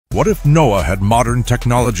What if Noah had modern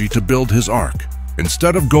technology to build his ark?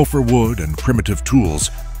 Instead of gopher wood and primitive tools,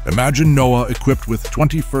 imagine Noah equipped with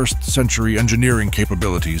 21st century engineering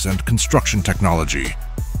capabilities and construction technology.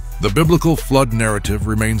 The biblical flood narrative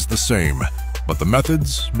remains the same, but the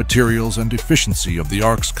methods, materials, and efficiency of the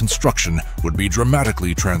ark's construction would be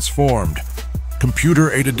dramatically transformed.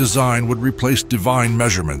 Computer-aided design would replace divine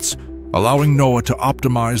measurements, allowing Noah to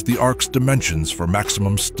optimize the ark's dimensions for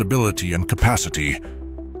maximum stability and capacity.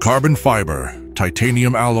 Carbon fiber,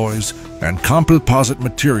 titanium alloys, and composite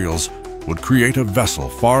materials would create a vessel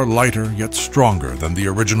far lighter yet stronger than the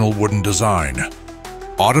original wooden design.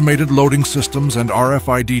 Automated loading systems and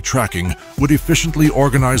RFID tracking would efficiently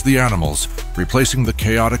organize the animals, replacing the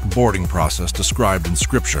chaotic boarding process described in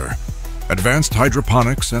Scripture. Advanced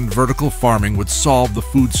hydroponics and vertical farming would solve the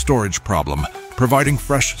food storage problem, providing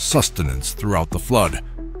fresh sustenance throughout the flood.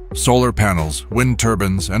 Solar panels, wind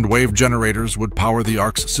turbines, and wave generators would power the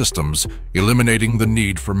ark's systems, eliminating the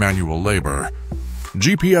need for manual labor.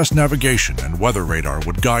 GPS navigation and weather radar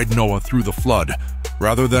would guide Noah through the flood,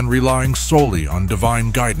 rather than relying solely on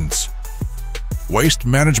divine guidance. Waste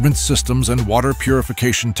management systems and water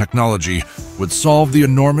purification technology would solve the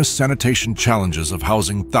enormous sanitation challenges of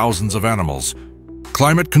housing thousands of animals.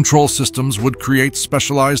 Climate control systems would create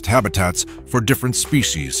specialized habitats for different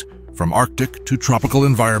species, from Arctic to tropical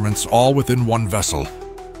environments, all within one vessel.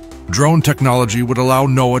 Drone technology would allow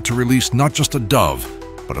Noah to release not just a dove,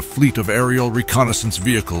 but a fleet of aerial reconnaissance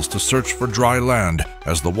vehicles to search for dry land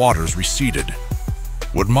as the waters receded.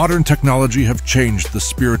 Would modern technology have changed the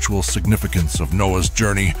spiritual significance of Noah's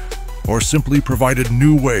journey, or simply provided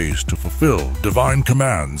new ways to fulfill divine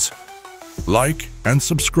commands? Like and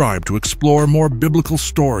subscribe to explore more biblical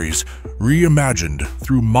stories reimagined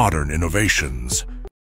through modern innovations.